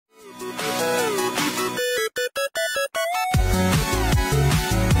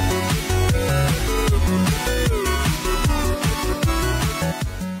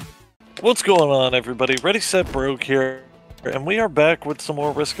What's going on, everybody? ReadySetBrogue here, and we are back with some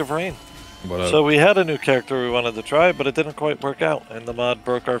more Risk of Rain. What up? So we had a new character we wanted to try, but it didn't quite work out, and the mod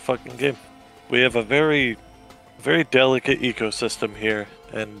broke our fucking game. We have a very delicate ecosystem here,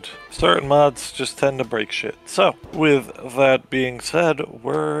 and certain mods just tend to break shit. So, with that being said,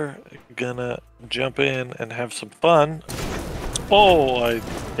 we're gonna jump in and have some fun. Oh, I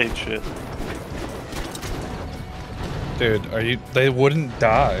hate shit. Dude, are you? They wouldn't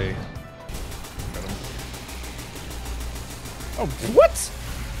die. Oh, what?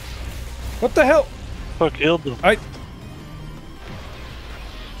 What the hell? Fuck, killed them.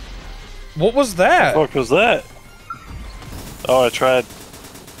 What was that? What the fuck was that? Oh, I tried.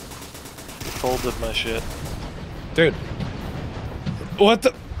 Folded my shit. Dude. What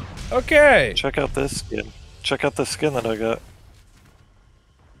the? Okay. Check out this skin. Check out the skin that I got.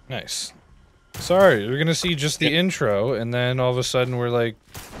 Nice. Sorry, you're gonna see just the intro, and then all of a sudden we're like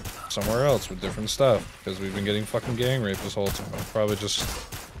somewhere else with different stuff because we've been getting fucking gang raped this whole time.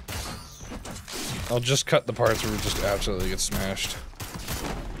 I'll just cut the parts where we just absolutely get smashed.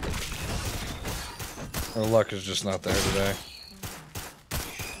 Our luck is just not there today.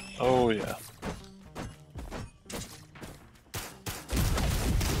 Oh yeah.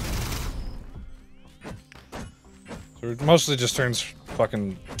 So it mostly just turns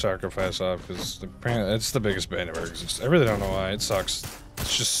fucking sacrifice off because apparently it's the biggest bane of our existence. I really don't know why. It sucks.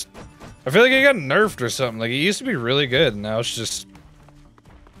 It's just I feel like it got nerfed or something. Like it used to be really good, and now it's just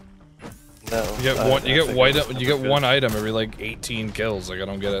No. you get one. You get one item every like 18 kills. Like I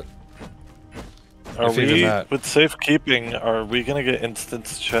don't get it. Are we with safekeeping? Are we gonna get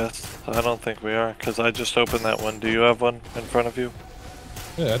instance chests? I don't think we are, because I just opened that one. Do you have one in front of you?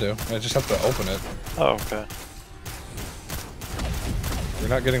 Yeah, I do. I just have to open it. Oh, okay. We're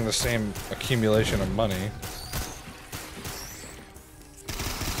not getting the same accumulation of money.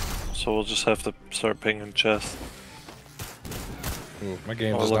 So we'll just have to start pinging chests. Ooh, my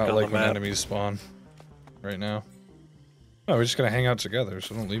game does not like when enemies spawn right now. Oh, we're just gonna hang out together,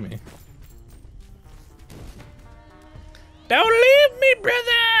 so don't leave me. Don't leave me,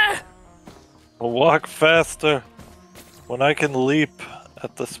 brother! I'll walk faster when I can leap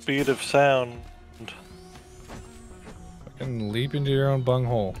at the speed of sound. Fucking leap into your own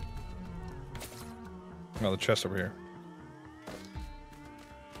bunghole. Oh, the chest over here.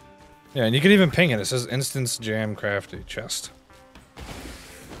 Yeah, and you can even ping it. It says instance jam crafty chest.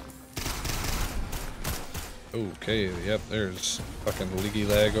 Okay, yep, there's fucking leaky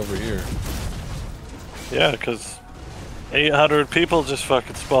lag over here. Yeah, because 800 people just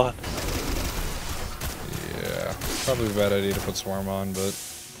fucking spawn. Yeah, probably a bad idea to put swarm on, but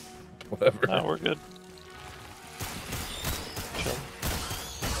whatever. No, we're good. Chill.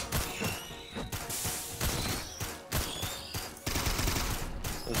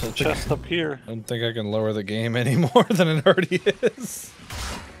 There's a chest up here. I don't think I can lower the game any more than it already is.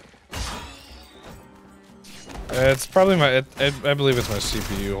 It's probably my. I believe it's my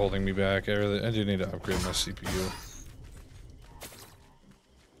CPU holding me back. I do need to upgrade my CPU.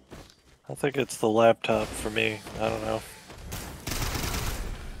 I think it's the laptop for me. I don't know.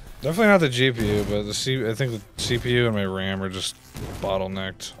 Definitely not the GPU, but I think the CPU and my RAM are just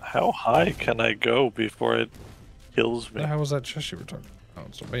bottlenecked. How high can I go before it kills me? How was that chest you were talking? Oh,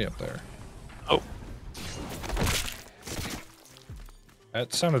 it's way up there. Oh.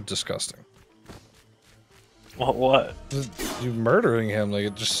 That sounded disgusting. What? You murdering him, like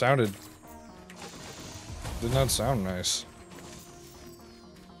it just sounded. Did not sound nice.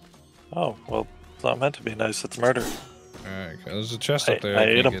 Oh, well, it's not meant to be nice, it's murder. Alright, okay. There's a chest up there I I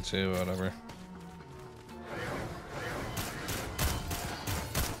ate can him. get to, whatever.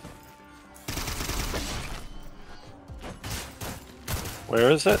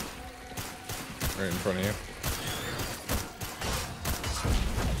 Where is it? Right in front of you.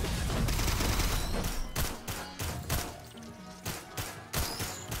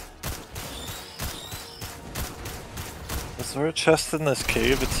 Is there a chest in this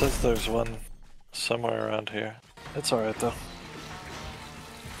cave? It says there's one somewhere around here. It's alright though.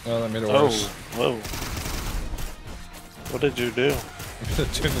 Oh, that made it Oh, worse. whoa. What did you do?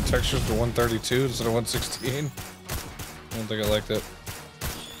 Turned the textures to 132 instead of 116. I don't think I liked it.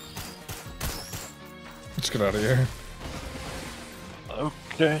 Let's get out of here.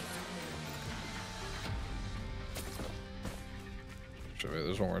 Okay. Wait,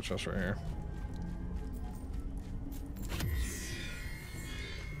 there's one more chest right here.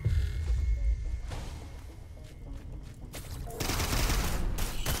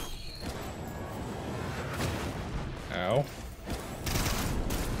 Ow.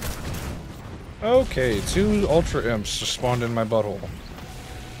 Okay, 2 Ultra Imps just spawned in my butthole.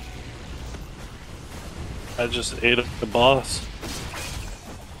 I just ate the boss.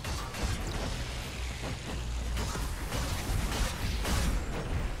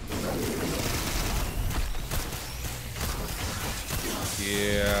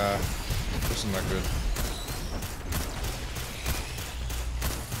 Yeah, this is not good.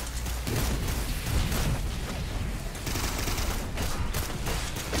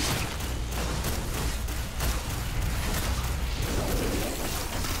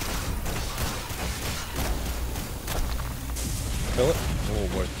 Kill it? Oh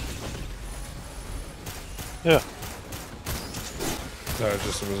boy. Yeah. No, it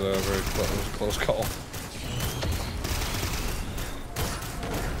was a very close call.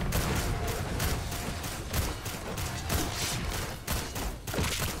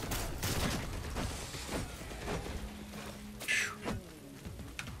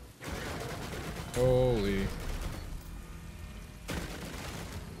 Holy.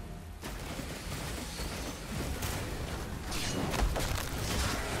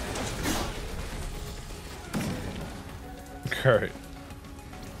 Alright.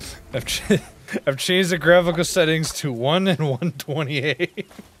 I've changed the graphical settings to 1 and 128.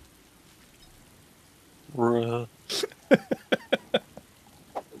 Bruh.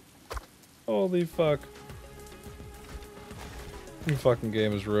 Holy fuck. The fucking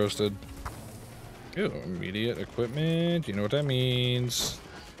game is roasted. Ew, immediate equipment. You know what that means.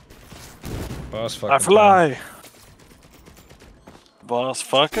 Boss fucking. I fly! Boss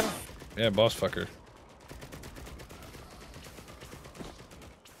fucking? Yeah, boss fucker.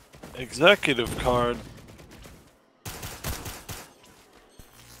 Executive card.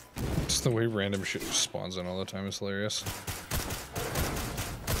 Just the way random shit just spawns in all the time is hilarious.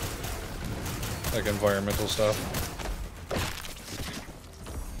 Like environmental stuff.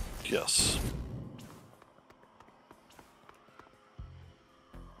 Yes.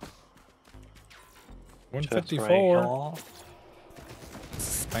 $154.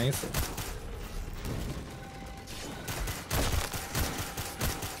 Spicy.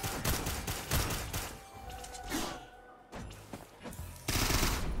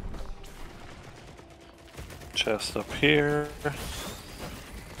 Chest up here.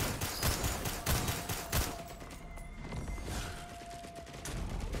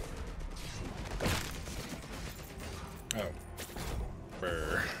 Oh.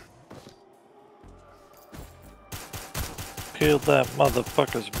 Brr. Peel that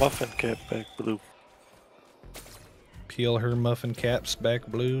motherfucker's muffin cap back blue. Peel her muffin caps back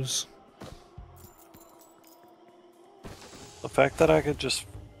blues. The fact that I could just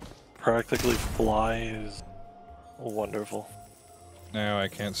practically fly is wonderful. Now I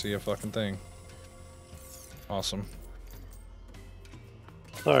can't see a fucking thing. Awesome.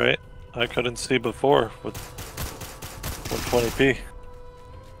 Alright, I couldn't see before with 120p.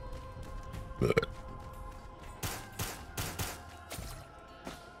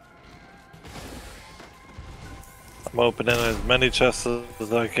 I'm opening as many chests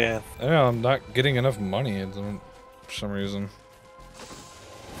as I can. Yeah, I'm not getting enough money for some reason.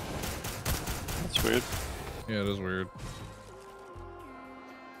 That's weird. Yeah, it is weird.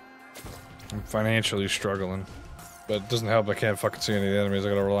 I'm financially struggling. But it doesn't help I can't fucking see any of the enemies. I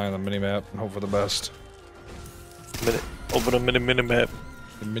gotta rely on the minimap and hope for the best. Open a mini map.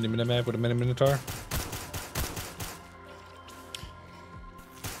 The mini-map with a mini-minotaur?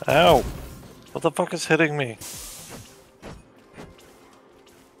 Ow! What the fuck is hitting me?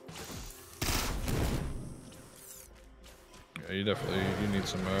 Yeah, you definitely, you need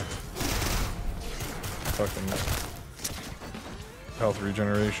some, fucking health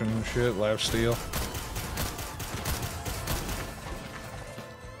regeneration and shit, life steal.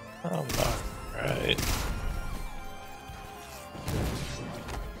 Oh my, right.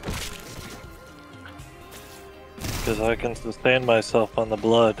 Because I can sustain myself on the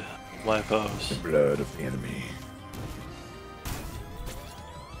blood of my foes. The blood of the enemy.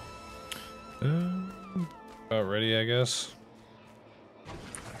 About ready, I guess.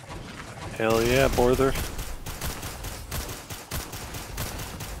 Hell yeah, Borther.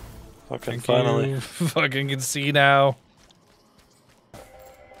 Fucking finally. Fucking can see now.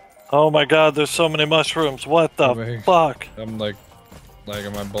 Oh my god, there's so many mushrooms. What the fuck? I'm like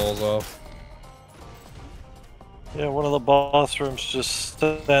lagging my balls off. Yeah, one of the boss rooms just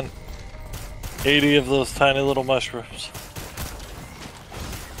sent 80 of those tiny little mushrooms.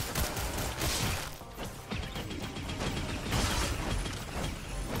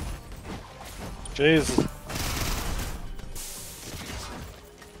 Jesus.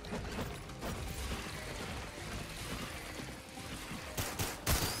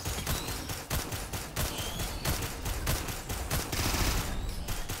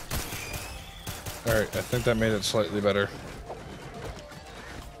 Alright, I think that made it slightly better.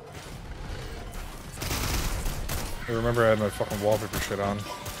 I remember I had my fucking wallpaper shit on.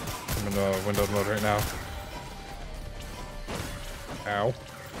 I'm in window mode right now. Ow.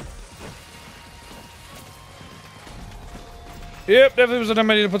 Yep, definitely was the time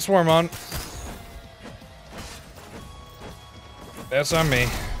I need to put Swarm on. That's on me.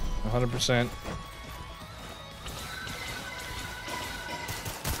 100%.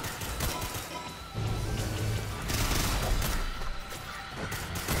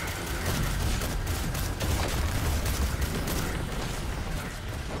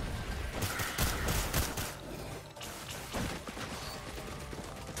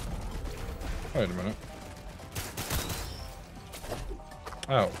 Wait a minute.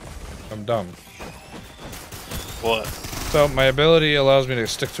 Oh, I'm dumb. What? So my ability allows me to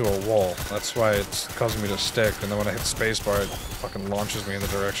stick to a wall. That's why it's causing me to stick. And then when I hit spacebar, it fucking launches me in the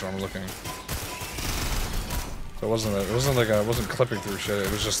direction I'm looking. So it wasn't like I wasn't clipping through shit. It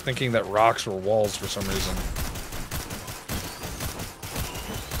was just thinking that rocks were walls for some reason.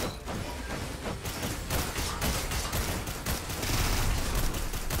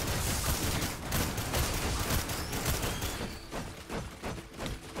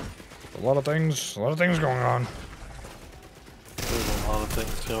 A lot of things going on. There's a lot of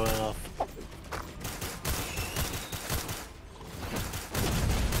things going on.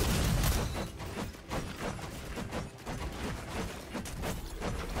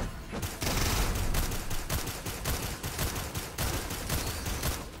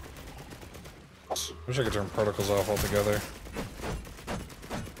 Wish I could turn particles off altogether.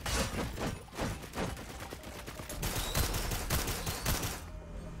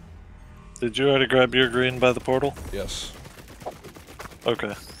 Did you already grab your green by the portal? Yes.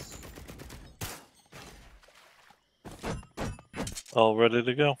 Okay. All ready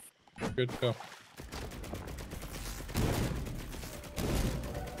to go. Good, go.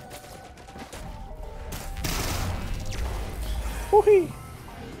 Woohoo!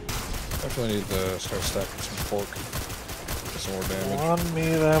 Definitely need to start stacking some pork. Get some more damage. On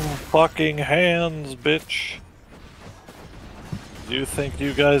me them fucking hands, bitch. You think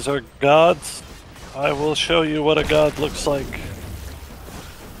you guys are gods? I will show you what a god looks like.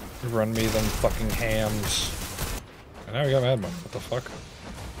 Run me them fucking hams. And now we got Madman. What the fuck?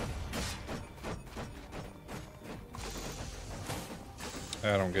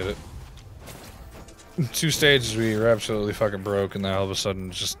 I don't get it. 2 stages we were absolutely fucking broke, and then all of a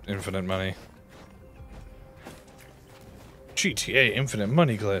sudden it's just infinite money. GTA infinite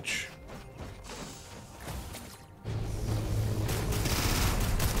money glitch.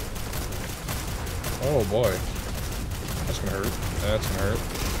 Oh boy. That's gonna hurt. That's gonna hurt.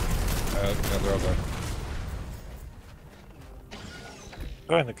 Yeah, they're all done.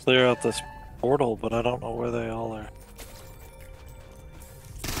 Trying to clear out this portal, but I don't know where they all are.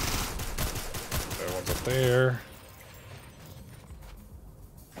 One's up there.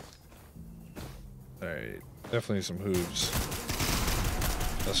 Alright, definitely some hooves.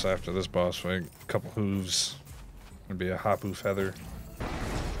 That's after this boss fight. A couple hooves. Gonna be a Hapu feather.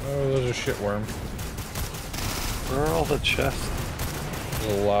 Oh, there's a shitworm. Where are all the chests?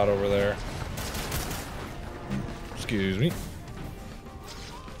 There's a lot over there. Excuse me.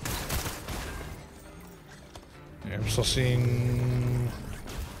 Yeah, I'm still seeing...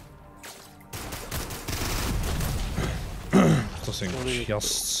 still seeing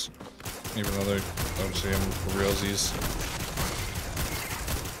chests. Even though they don't see them for realsies.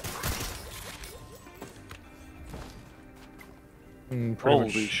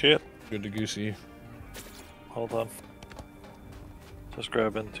 Holy shit. Good to goosey. Hold on. Just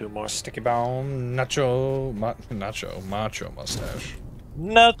grabbing 2 more. Sticky bone, macho mustache.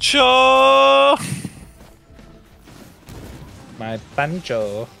 Nacho! My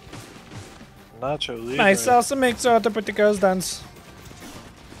pancho. Nacho leader. My salsa makes all the pretty girls dance.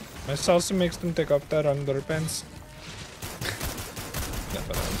 My salsa makes them take off their underpants.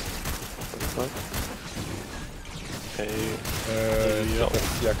 Never mind. Hey. Get the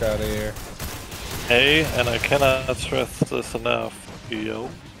fuck out of here. Hey, and I cannot stress this enough. Yo.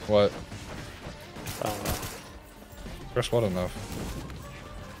 What? I don't know. Press what enough?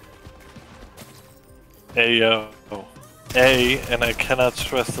 Ayo. A, and I cannot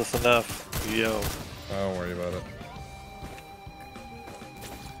stress this enough. Yo. Don't worry about it.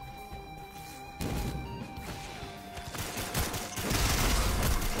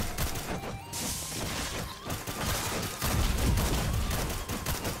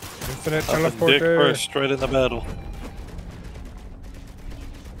 Infinite Up and dick teleporter. first, right in the battle.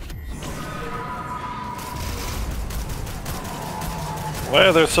 Why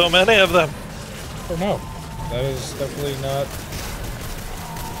are there so many of them? Oh no, that is definitely not.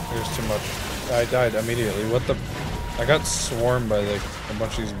 There's too much. I died immediately. What the? I got swarmed by like a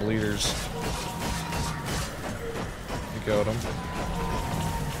bunch of these bleeders. You killed him.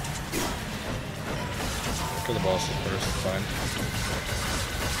 Kill the boss first. It's fine.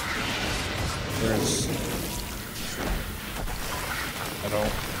 There's. I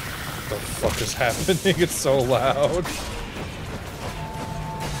don't. What the fuck is happening? It's so loud.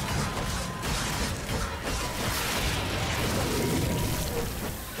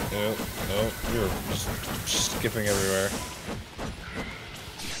 Nope, we were just skipping everywhere.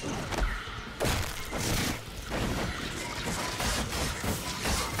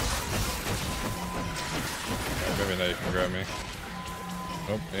 Right, maybe now you can grab me.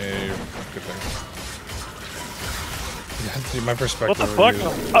 Nope, hey, good thing. Yeah, dude, my perspective. What the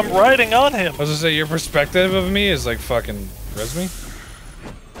fuck? I'm riding on him! I was gonna say, your perspective of me is like fucking. Res me?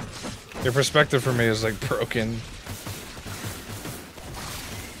 Your perspective for me is like broken.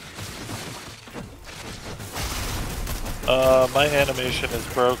 My animation is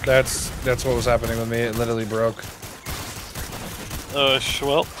broke. That's what was happening with me. It literally broke.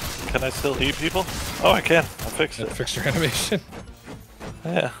 Well, can I still eat people? Oh, I can. I fixed it. Fix your animation.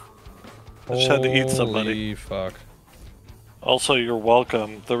 Yeah. I just had to eat somebody. Holy fuck. Also, you're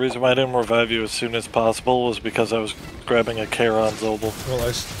welcome. The reason why I didn't revive you as soon as possible was because I was grabbing a Charon Zobel. Well,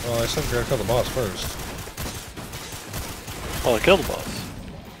 I said we gotta kill the boss first. Well, I killed the boss.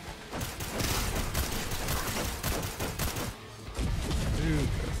 Dude.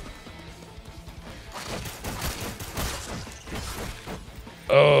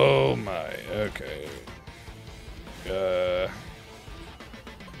 Oh my, okay.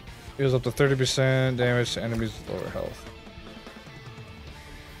 Heals up to 30% damage to enemies with lower health.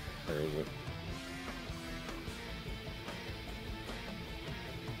 Where is it?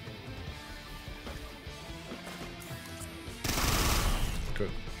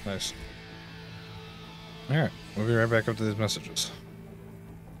 Good. Nice. Alright, we'll be right back up to these messages.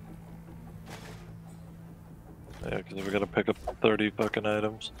 Yeah, because we gotta pick up 30 fucking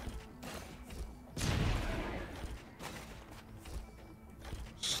items.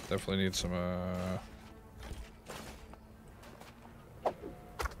 Definitely need some,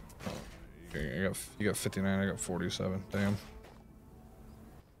 you got 59, I got 47. Damn.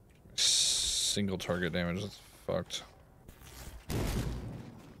 Single target damage, that's fucked.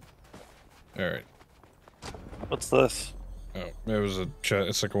 Alright. What's this? Oh, it was a chest.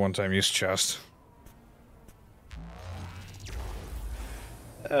 It's like a one-time use chest.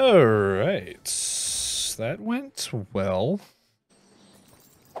 Alright. That went well.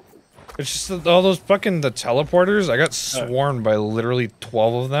 It's just that all those fucking the teleporters. I got swarmed by literally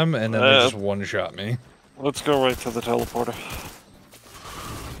 12 of them, and then they just one-shot me. Let's go right to the teleporter.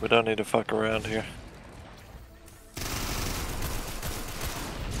 We don't need to fuck around here.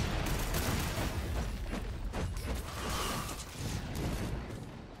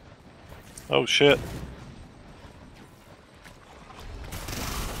 Oh shit.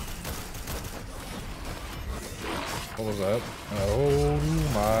 What was that? Oh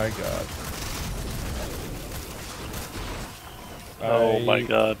my god. Oh my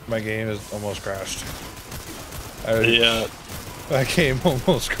god. My game is almost crashed. Yeah. My game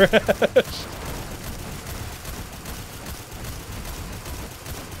almost crashed.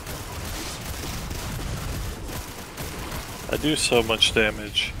 I do so much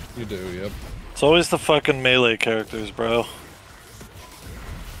damage. You do, yep. It's always the fucking melee characters, bro.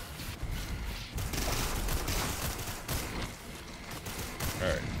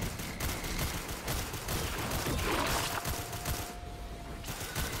 Alright.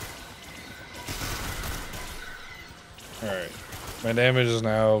 Alright. My damage is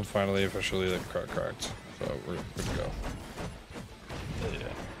now finally officially like cracked. So we're good to go.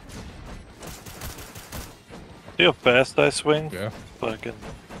 Yeah. See how fast I swing? Yeah. Fucking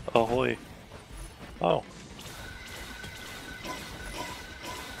ahoy. Oh.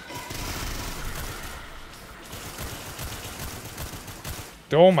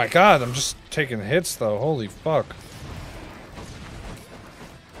 Oh my god, I'm just taking hits though. Holy fuck.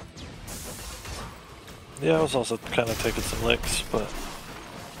 Yeah, I was also kind of taking some licks, but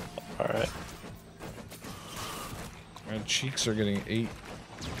alright. My cheeks are getting 8.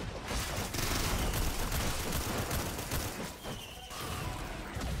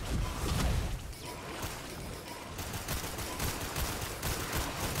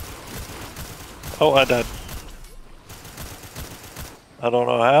 Oh, I died. I don't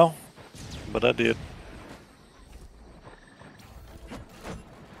know how, but I did.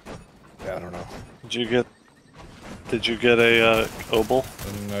 Yeah, I don't know. Did you get Did you get a obel?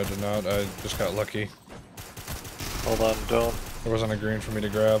 And I did not. I just got lucky. Hold on, don't. There wasn't a green for me to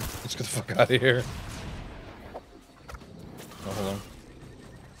grab. Let's get the fuck out of here. Oh, hold on.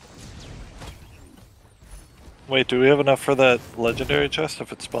 Wait, do we have enough for that legendary chest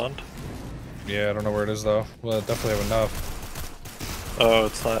if it spawned? Yeah, I don't know where it is though. Well, I definitely have enough. Oh,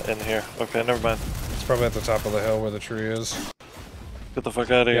 it's not in here. Okay, never mind. It's probably at the top of the hill where the tree is. Get the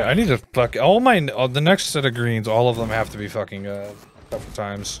fuck out of here. Yeah, I need to fuck all my the next set of greens. All of them have to be fucking tougher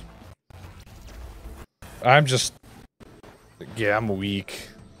times. I'm just, yeah, I'm weak,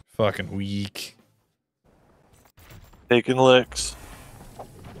 fucking weak. Taking licks.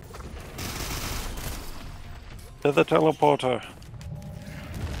 To the teleporter.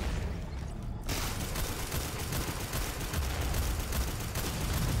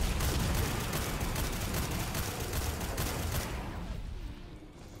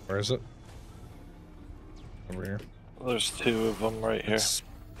 Where is it? Over here. There's two of them right here.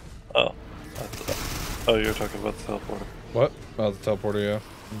 Oh. Oh, you're talking about the teleporter. What? Oh, the teleporter, yeah.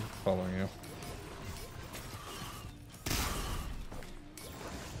 I'm following you.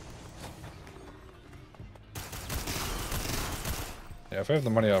 Yeah, if I have the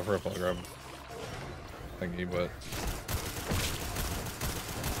money off Rip, I'll grab thingy, but...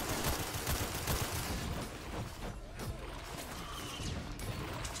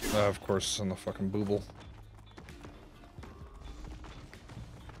 of course, it's in the fucking booble.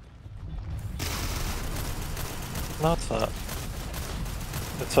 No, it's not.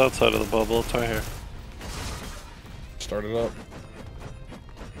 It's outside of the bubble. It's right here. Start it up.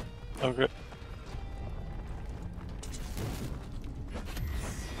 Okay.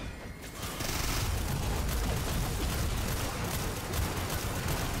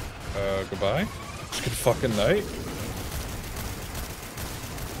 Goodbye. Just good fucking night.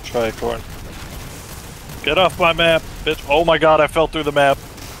 Tricorn. Get off my map, bitch. Oh my god, I fell through the map.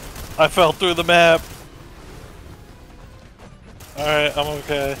 I fell through the map. Alright, I'm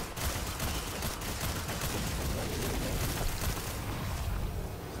okay.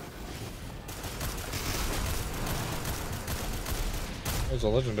 That was a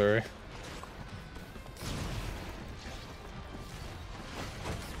legendary.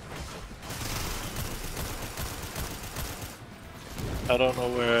 I don't know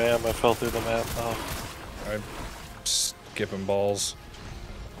where I am. I fell through the map. Oh. I'm skipping balls.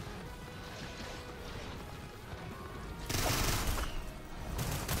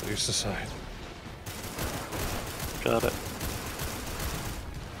 Leaves aside. Got it.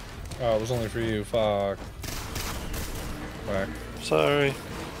 Oh, it was only for you. Fuck. Whack. Sorry.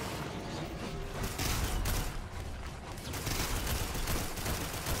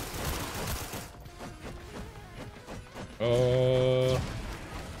 Oh,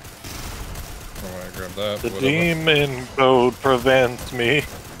 I grabbed that. The whatever. demon code prevents me.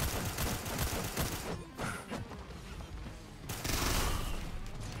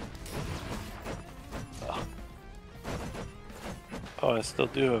 Oh, I still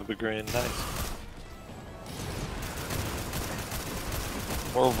do have the green. Nice.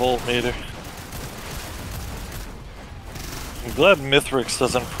 More voltmeter. I'm glad Mithrix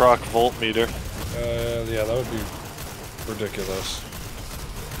doesn't proc voltmeter. Yeah, that would be ridiculous.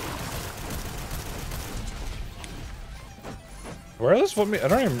 Where are those voltmeter? I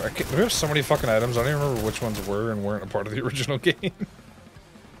don't even. We have so many fucking items. I don't even remember which ones were and weren't a part of the original game.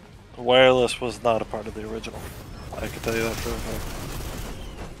 Wireless was not a part of the original. I can tell you that for a fact.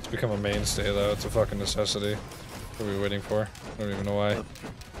 It's become a mainstay, though. It's a fucking necessity. What are we waiting for? I don't even know why.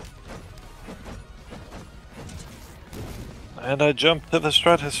 And I jumped to the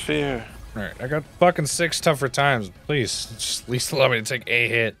stratosphere. Alright, I got fucking 6 tougher times. Please, just at least allow me to take a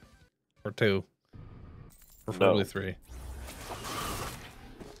hit. Or 2. Preferably 3.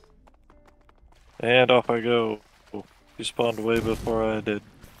 And off I go. You spawned way before I did.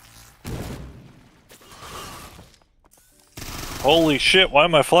 Holy shit, why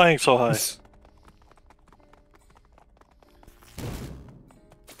am I flying so high?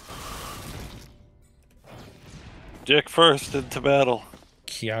 Dick first into battle.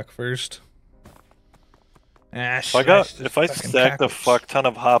 Kiak first. Ah, If I stacked a fuck ton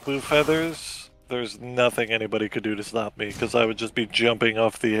of Hapu feathers, there's nothing anybody could do to stop me, because I would just be jumping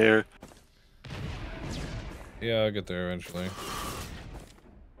off the air. Yeah, I'll get there eventually.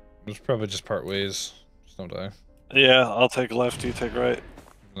 It's probably just part ways. Just don't die. Yeah, I'll take left, you take right.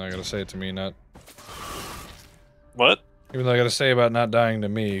 And I gotta say it to me, not... What? Even though I gotta say about not dying to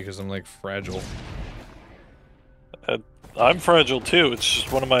me, because I'm like fragile. I'm fragile too, it's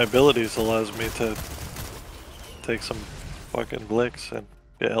just one of my abilities allows me to take some fucking blicks and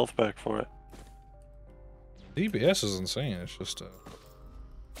get health back for it. DPS is insane. It's just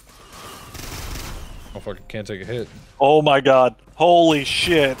motherfucker can't take a hit. Oh my god. Holy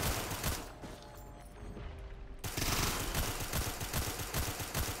shit.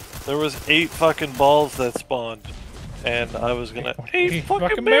 There was 8 fucking balls that spawned. And I was gonna... 8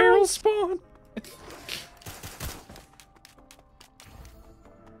 fucking barrels spawn!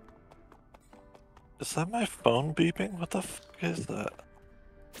 Is that my phone beeping? What the fuck is that?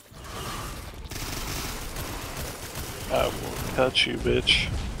 I will cut you, bitch.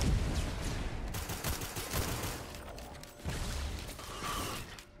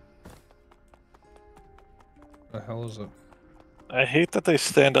 The hell is it? I hate that they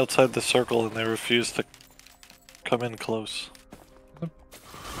stand outside the circle and they refuse to come in close.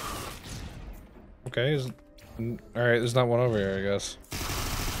 Okay, alright, there's not one over here, I guess.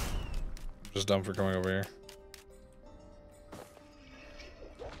 I'm just dumb for coming over here.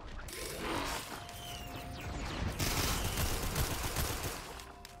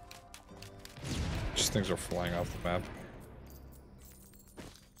 Just things are flying off the map.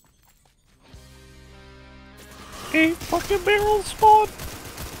 8 fucking barrels spawn!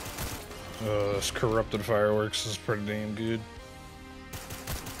 This corrupted fireworks is pretty damn good.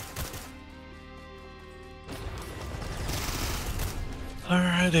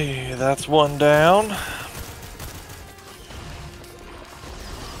 Alrighty, that's one down.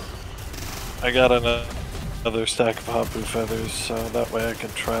 I got another stack of Hapu feathers, so that way I can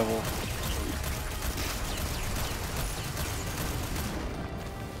travel.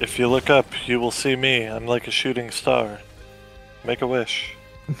 If you look up, you will see me. I'm like a shooting star. Make a wish.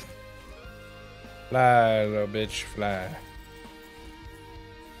 Fly, little bitch, fly.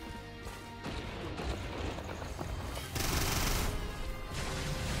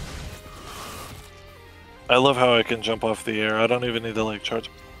 I love how I can jump off the air. I don't even need to like charge.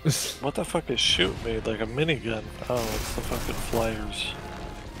 What the fuck is shooting me? Like a minigun. Oh, it's the fucking flyers.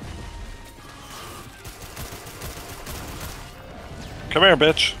 Come here,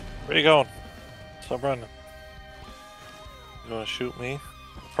 bitch. Where you going? Stop running. You wanna shoot me? In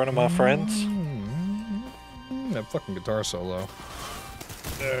front of my friends? That fucking guitar solo.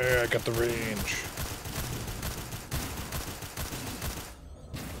 There, I got the range.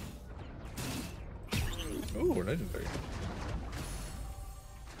 Ooh, legendary.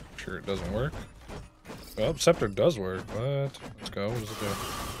 Sure it doesn't work. Oh, Scepter does work. What? Let's go. What does it do?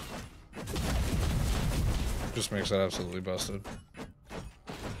 Just makes that absolutely busted.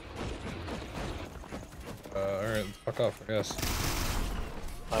 Alright, fuck off, I guess.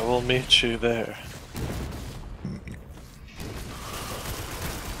 I will meet you there.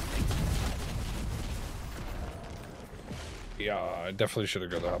 Yeah, I definitely should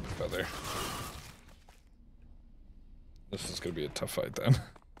have got the Hapu feather. This is gonna be a tough fight then.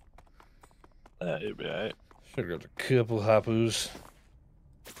 You'll be alright. Should have got a couple Hapus.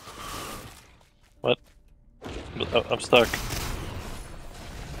 What? I'm stuck.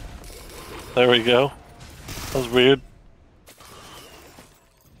 There we go. That was weird.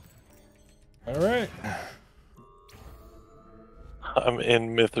 Alright. I'm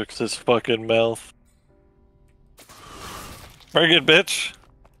in Mithrix's fucking mouth. Bring it, bitch!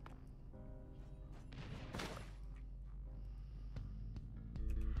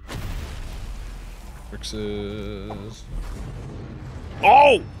 Fixes.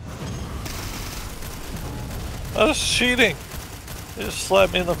 Oh! That was cheating! They just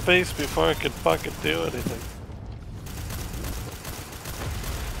slapped me in the face before I could fucking do anything.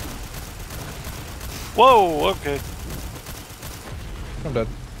 Whoa, okay. I'm dead.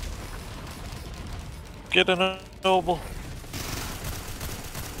 Get a noble.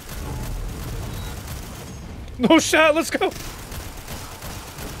 No shot, let's go!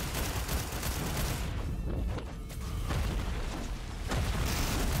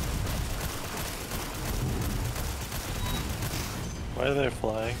 Why are they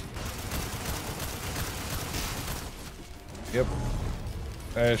flying? Yep.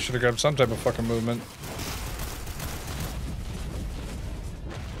 I should have grabbed some type of fucking movement.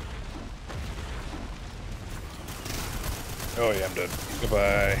 Oh yeah, I'm dead.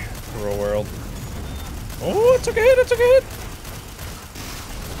 Goodbye, real world. Oh, it took a hit, it took a hit!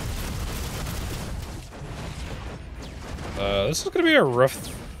 This is gonna be a rough...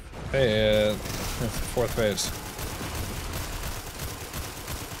 Hey, fourth phase.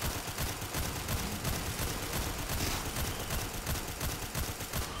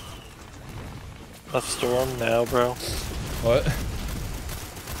 A storm now, bro. What?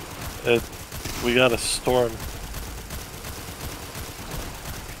 We got a storm.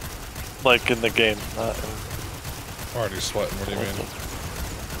 Like in the game, not in... Already sweating, what do you mean?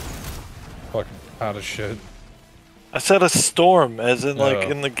 Fucking hot as shit. I said a storm, as in like Oh.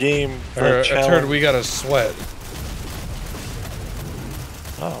 in the game. Or The a turd we gotta sweat.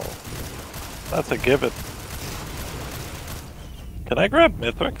 Oh, that's a given. Can I grab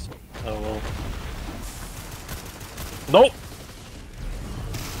Mithrix? Oh well. Nope.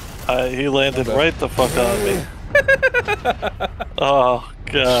 He landed right the fuck on me. Oh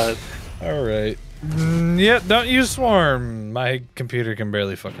god. All right. Yeah, don't use swarm. My computer can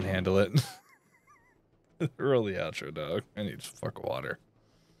barely fucking handle it. Roll the outro, dog. I need fucking water.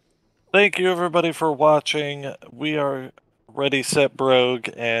 Thank you everybody for watching. We are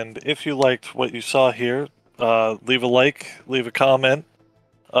ReadySetBrogue, and if you liked what you saw here, leave a like, leave a comment.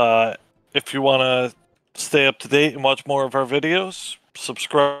 If you want to stay up to date and watch more of our videos,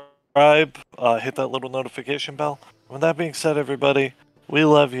 subscribe, hit that little notification bell. With that being said, everybody, we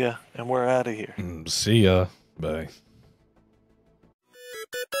love you, and we're out of here. See ya. Bye.